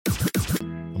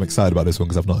I'm excited about this one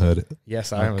because I've not heard it.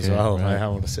 Yes, I am as well. right. I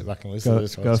want to sit back and listen to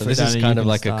this one. So this is kind of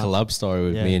like a start. collab story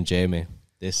with Yeah. me and Jamie.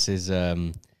 This is I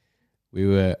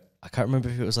can't remember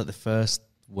if it was like the first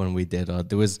one we did, or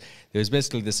there was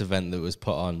basically this event that was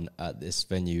put on at this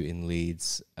venue in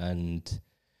Leeds, and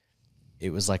it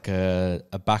was like a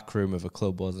back room of a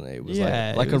club, wasn't it? It was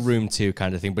like a room 2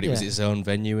 kind of thing, but it was its own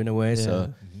venue in a way.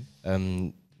 So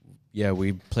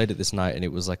we played it this night, and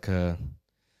it was like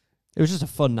it was just a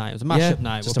fun night. It was a mashup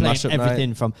night. Just We're a playing mashup everything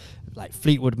night. from like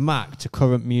Fleetwood Mac to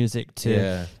current music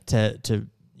to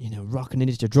rock and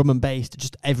indie to drum and bass to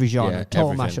just every genre. Yeah,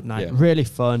 Total everything. mashup night. Yeah. Really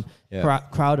fun. Yeah.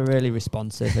 Crowd are really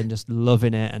responsive and just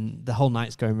loving it. And the whole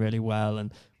night's going really well.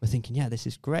 And we're thinking, this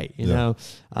is great. You know.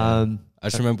 I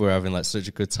just remember we were having like such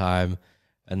a good time.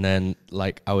 And then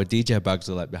like our DJ bags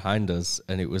were like behind us,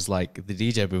 and it was like the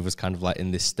DJ booth was kind of like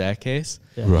in this staircase.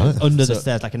 Yeah. Right. Under the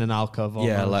stairs, like in an alcove.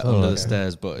 Yeah, almost. like under the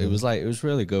stairs. But it was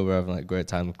really good. We were having like a great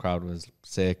time. The crowd was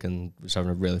sick and we was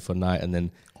having a really fun night. And then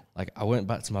like I went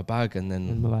back to my bag, and then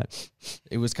And we're like,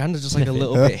 it was kind of just like a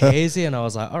little bit hazy, and I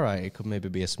was like, all right, it could maybe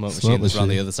be a smoke machine that's around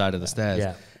the other side of the stairs.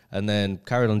 Yeah. And then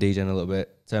carried on DJing a little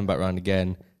bit, turned back around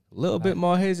again, a little bit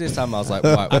more hazy this time. I was like,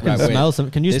 I can smell some.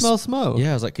 Can you This- smell smoke?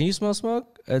 Yeah, I was like, can you smell smoke?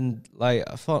 And like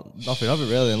I thought nothing of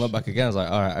it really, and looked back again. I was like,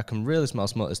 all right, I can really smell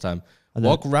smoke this time. And then-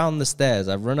 Walk round the stairs.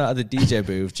 I run out of the DJ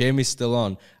booth. Jamie's still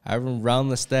on. I run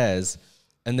round the stairs.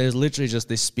 And there's literally just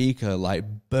this speaker like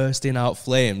bursting out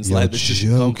flames, You're like it's just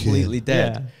joking. completely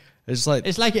dead. Yeah. It's like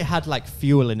It's like it had like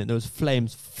fuel in it. There was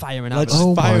flames firing out. like of it. just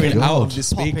Oh my firing out God. of the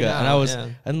speaker, Popping and I out, was, yeah.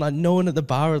 and like no one at the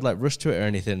bar had like rushed to it or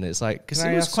anything. It's like because Can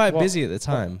I it was ask quite what- busy at the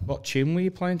time. What tune were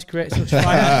you playing to create such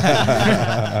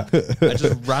fire? I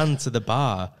just ran to the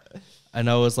bar, and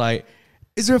I was like,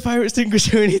 "Is there a fire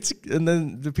extinguisher?" And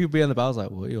then the people behind the bar was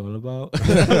like, "What are you on about?"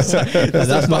 I was like,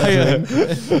 "That's fire."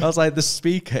 I was like, "The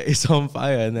speaker is on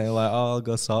fire," and they're like, "Oh, I'll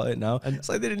go sort it now." And it's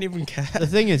like they didn't even care. The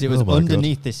thing is, it was Oh my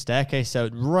underneath this staircase. So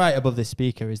right above this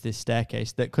speaker is this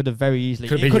staircase that could have very easily.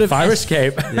 Could it be could your have fire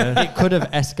escape. It could have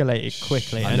escalated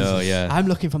quickly. I And know, yeah. I'm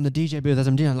looking from the DJ booth as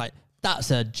I'm doing. I'm like,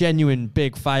 that's a genuine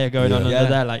big fire going on under Yeah.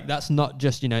 there. Like that's not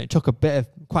just it took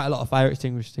quite a lot of fire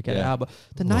extinguishers to get it Yeah. out. But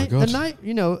the my night,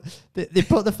 God. they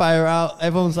put the fire out.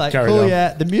 Everyone's like, Carried cool, on.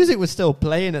 yeah. The music was still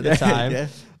playing at the time. Yeah.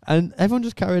 And everyone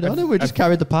just carried on, and we just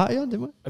carried the party on, didn't we?